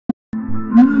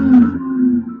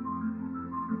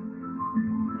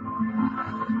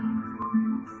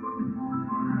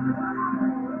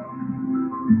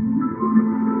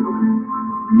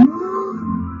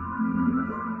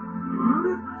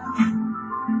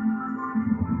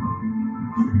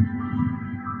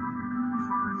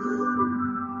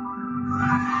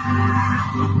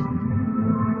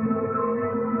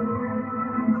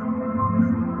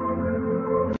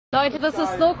Leute, das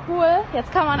ist so cool.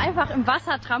 Jetzt kann man einfach im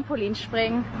Wasser Trampolin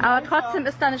springen. Aber trotzdem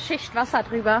ist da eine Schicht Wasser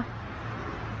drüber.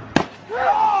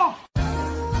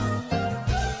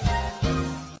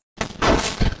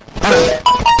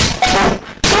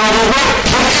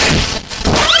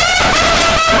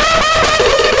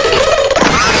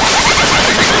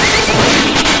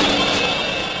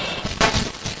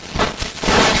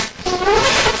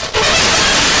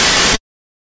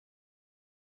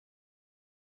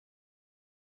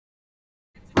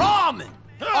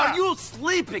 Are you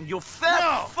sleeping, you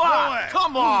fat fuck?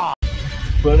 Come on!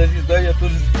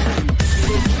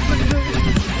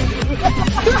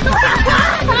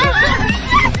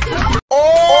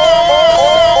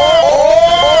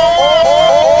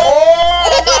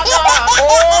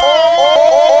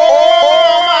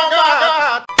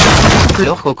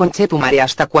 Flojo conche tu madre,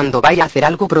 hasta cuando vaya a hacer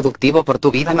algo productivo por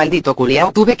tu vida, maldito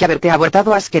culiao. Tuve que haberte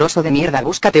abortado, asqueroso de mierda.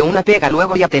 Búscate una pega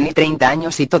luego, ya tenés 30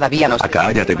 años y todavía no sé.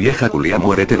 Cállate vieja culia,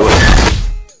 muérete.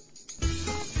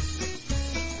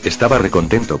 Estaba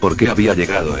recontento porque había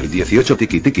llegado el 18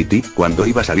 tiki. Cuando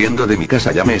iba saliendo de mi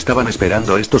casa ya me estaban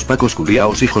esperando estos pacos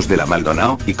culiaos hijos de la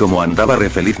Maldonao, y como andaba re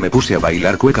feliz me puse a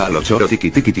bailar cueca a lo choro tiki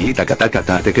taca taca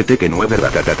ta teque 9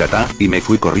 ratatatata, y me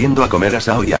fui corriendo a comer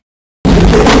asao ya.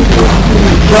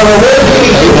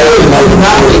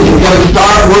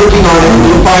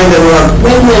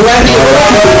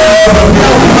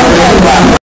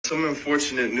 Some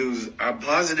unfortunate news. I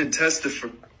positive tested for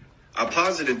both.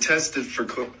 Tested for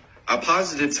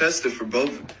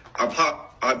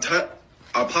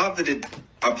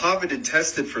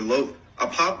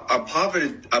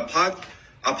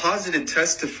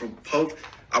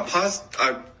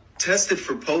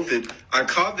COVID. I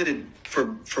coveted for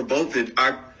both it.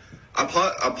 I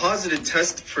positive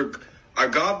test for. I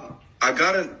got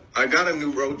a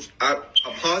new roach. I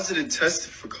positive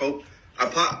tested for COVID.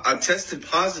 I tested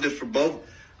positive for both.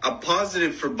 I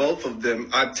positive for both of them.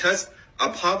 I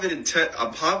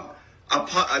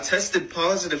tested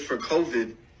positive for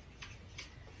COVID.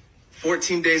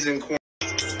 14 days in quarantine.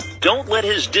 Don't let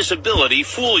his disability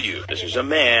fool you. This is a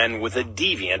man with a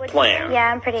deviant plan.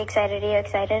 Yeah, I'm pretty excited. Are you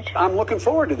excited? I'm looking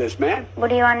forward to this, man. What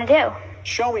do you want to do?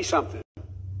 Show me something.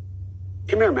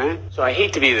 Come here, man. So I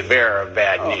hate to be the bearer of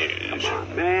bad news. Come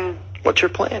on, man. What's your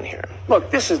plan here? Look,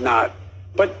 this is not...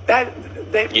 But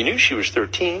You knew she was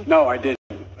 13. No, I didn't.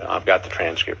 I've got the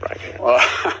transcript right here.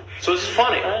 So this is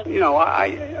funny, huh? You know,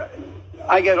 I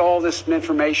get all this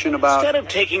information about... Instead of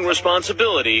taking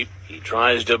responsibility, he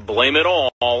tries to blame it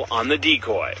all on the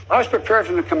decoy. I was prepared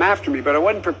for them to come after me, but I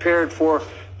wasn't prepared for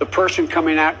the person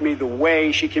coming at me the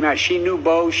way she came out. She knew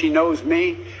Bo, she knows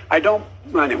me. I don't...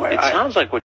 Anyway, It sounds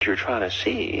like what you're trying to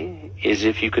see is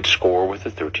if you could score with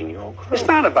a 13-year-old girl. It's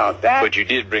not about that. But you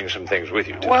did bring some things with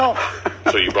you tonight. Well...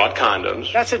 So you brought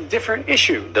condoms. That's a different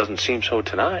issue. Doesn't seem so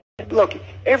tonight. Look,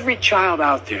 every child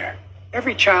out there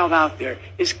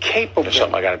is capable... There's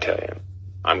something I gotta tell you.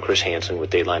 I'm Chris Hansen with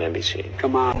Dateline NBC.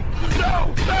 Come on.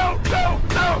 No!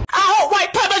 I hope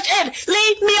white privilege end.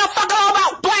 Leave me a fucking all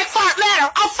about black fart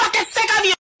later. I'm fucking sick of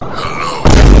you.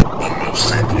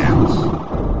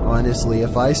 Honestly,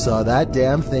 if I saw that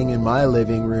damn thing in my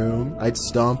living room, I'd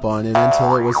stomp on it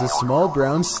until it was a small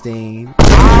brown stain. The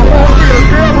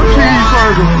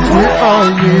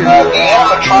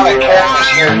animatronic characters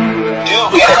here do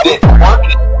get a bit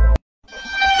quirky.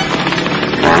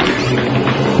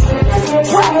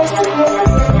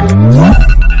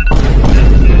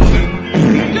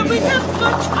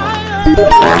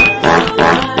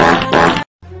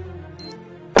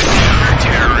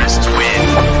 Terrorists win.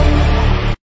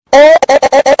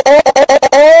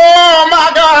 Oh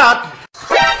my God!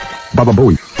 Baba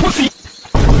Booey. Pussy!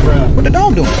 What the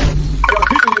dog doing?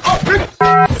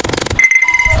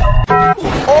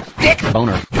 Dick!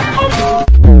 Boner.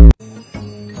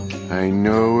 I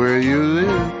know where you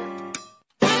live.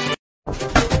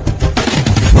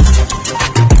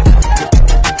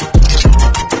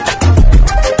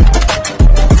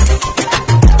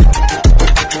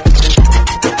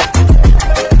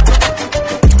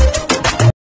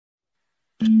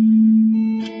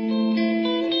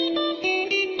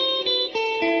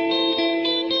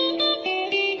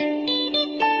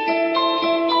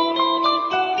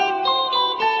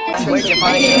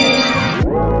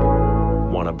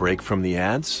 Want a break from the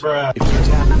ads? If you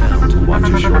tap now to watch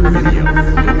a short video,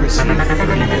 you'll receive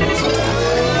 30 minutes of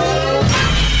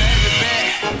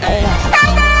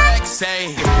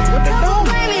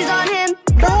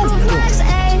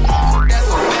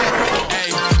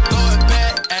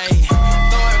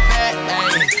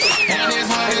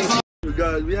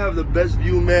Guys, we have the best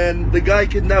view, man. The guy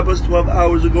kidnapped us 12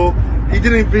 hours ago. He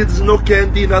didn't feed us no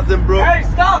candy, nothing, bro. Hey,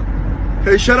 stop!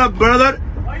 Hey, shut up, brother.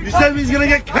 You said he's gonna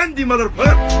get candy,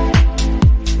 motherfucker.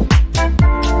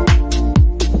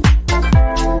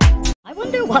 I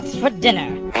wonder what's for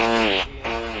dinner.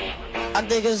 I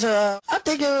think it's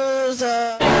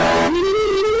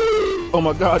Oh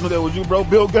my God, I knew that was you, bro.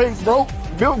 Bill Gates, bro.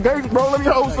 Bill Gates, bro. Let me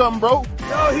hold something, bro.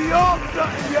 Yo, he off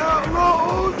something, yo.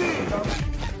 Lil Uzi.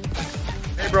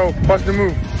 Hey, bro. Bust the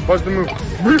move. Bust the move.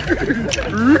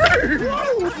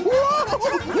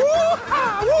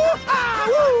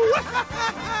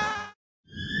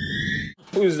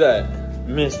 Who's that?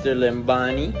 Mr.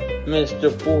 Lembani?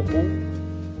 Mr. Poo-Poo?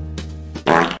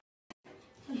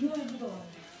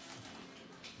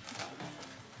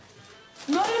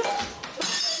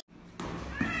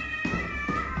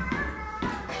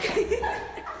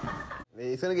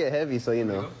 It's gonna get heavy, so you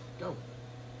know. Go.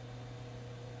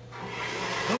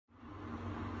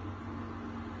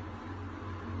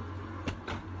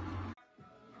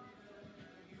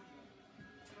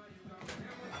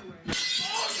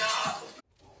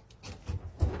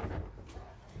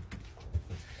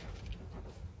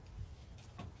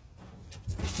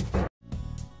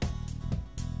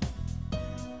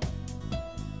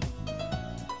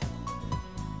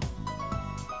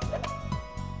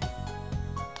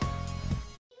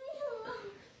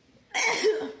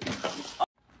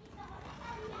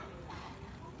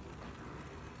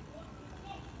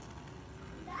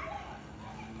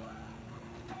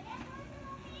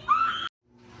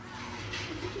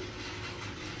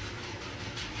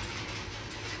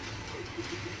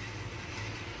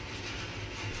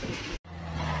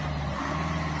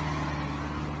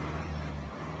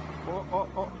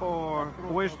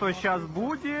 Ой, что сейчас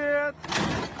будет?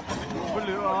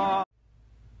 Бля.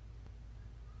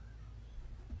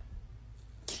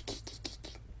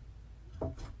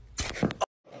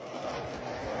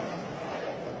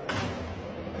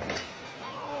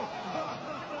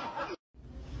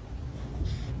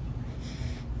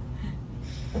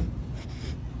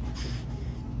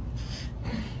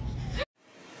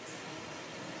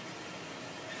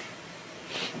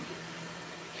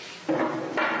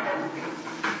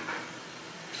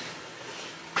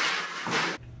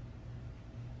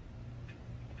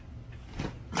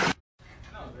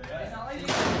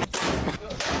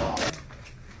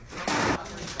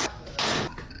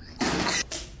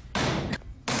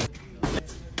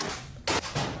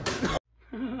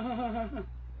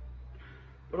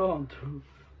 Pronto.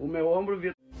 O meu ombro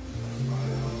vira...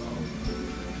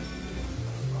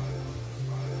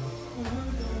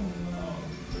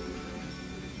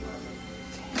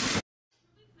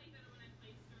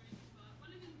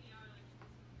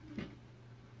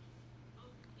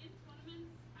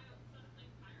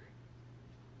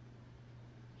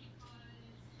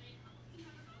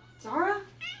 Zara?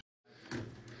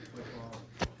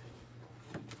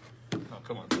 Oh,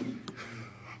 come on.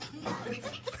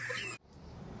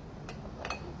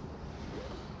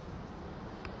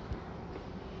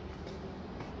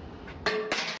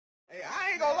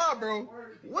 Bro,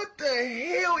 what the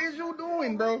hell is you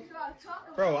doing, bro?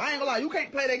 Bro, I ain't gonna lie, you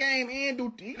can't play the game and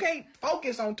you can't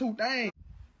focus on two things.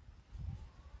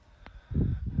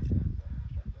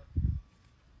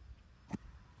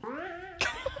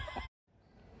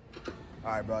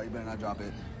 Alright, bro, you better not drop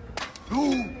it.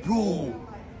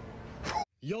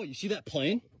 Yo, you see that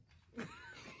plane?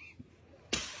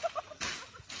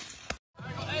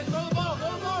 Hey, throw the ball,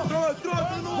 throw the ball. Throw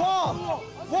it,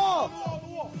 Wall!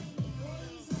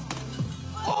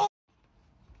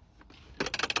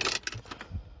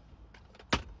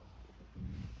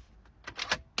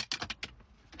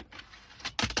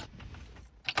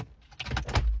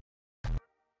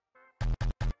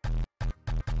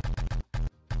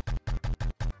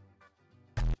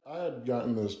 I had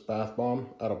gotten this bath bomb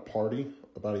at a party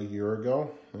about a year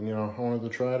ago, and I wanted to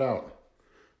try it out.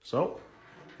 So,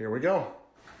 here we go.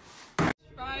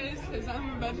 Surprise, because I'm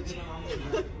a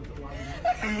vegetarian.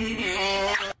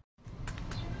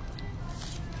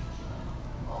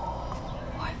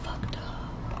 I fucked up.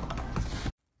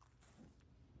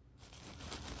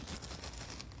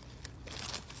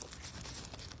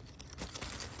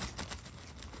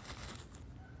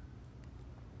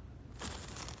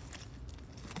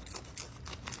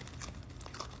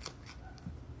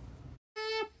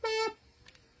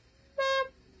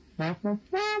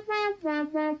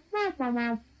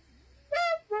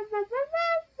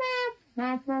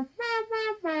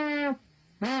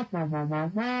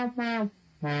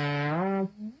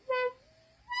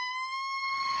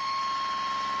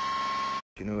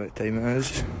 You know what time it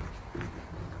is?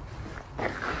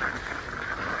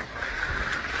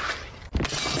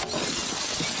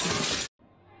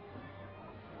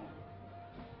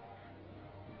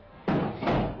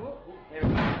 Hey,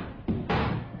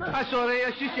 alright,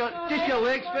 it's just your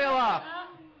legs fell off.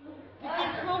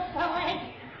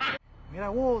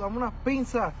 Mira, wow, dame unas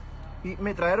pinzas. Y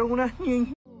me trajeron unas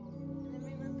niñas.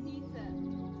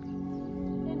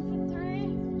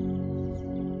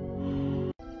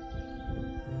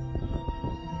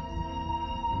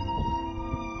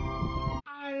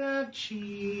 I love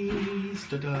cheese.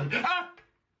 Da-da.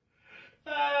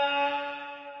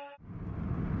 Ah!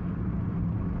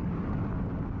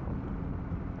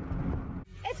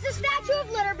 It's the Statue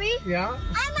of Liberty. Yeah?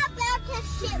 I'm about to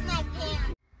shit my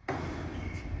pants.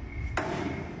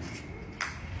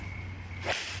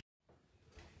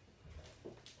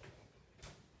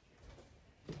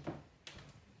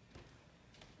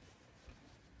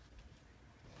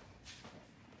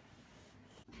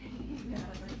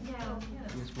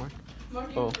 Yes, Mark?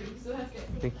 Oh,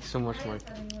 thank you so much, Mark.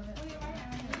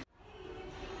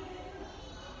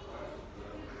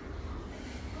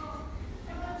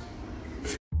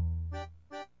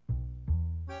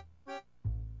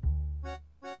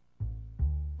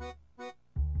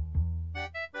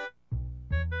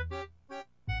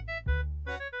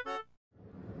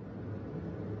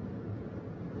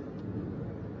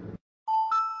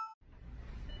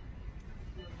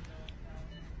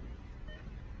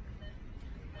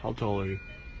 How tall are you?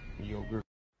 Yogurt.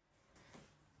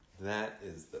 That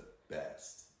is the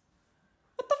best.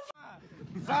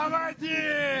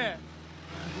 Заводи!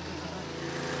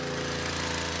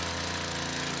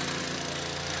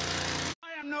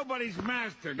 I am nobody's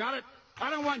master, got it? I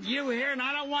don't want you here and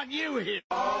I don't want you here.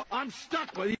 I'm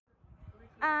stuck with you.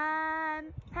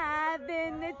 I'm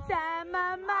having the time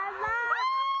of my life.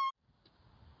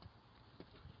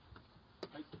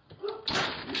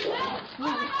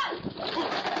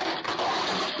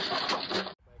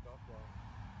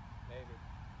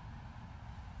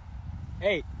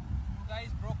 Hey. You guys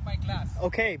broke my glass.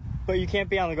 Okay, but you can't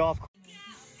be on the golf course.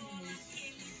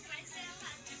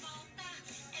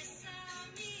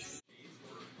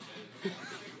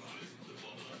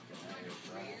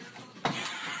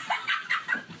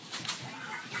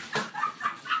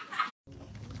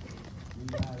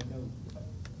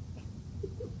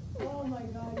 Oh my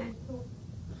God, you're so...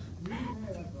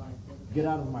 Get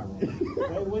out of my room.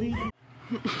 Wait, what are you...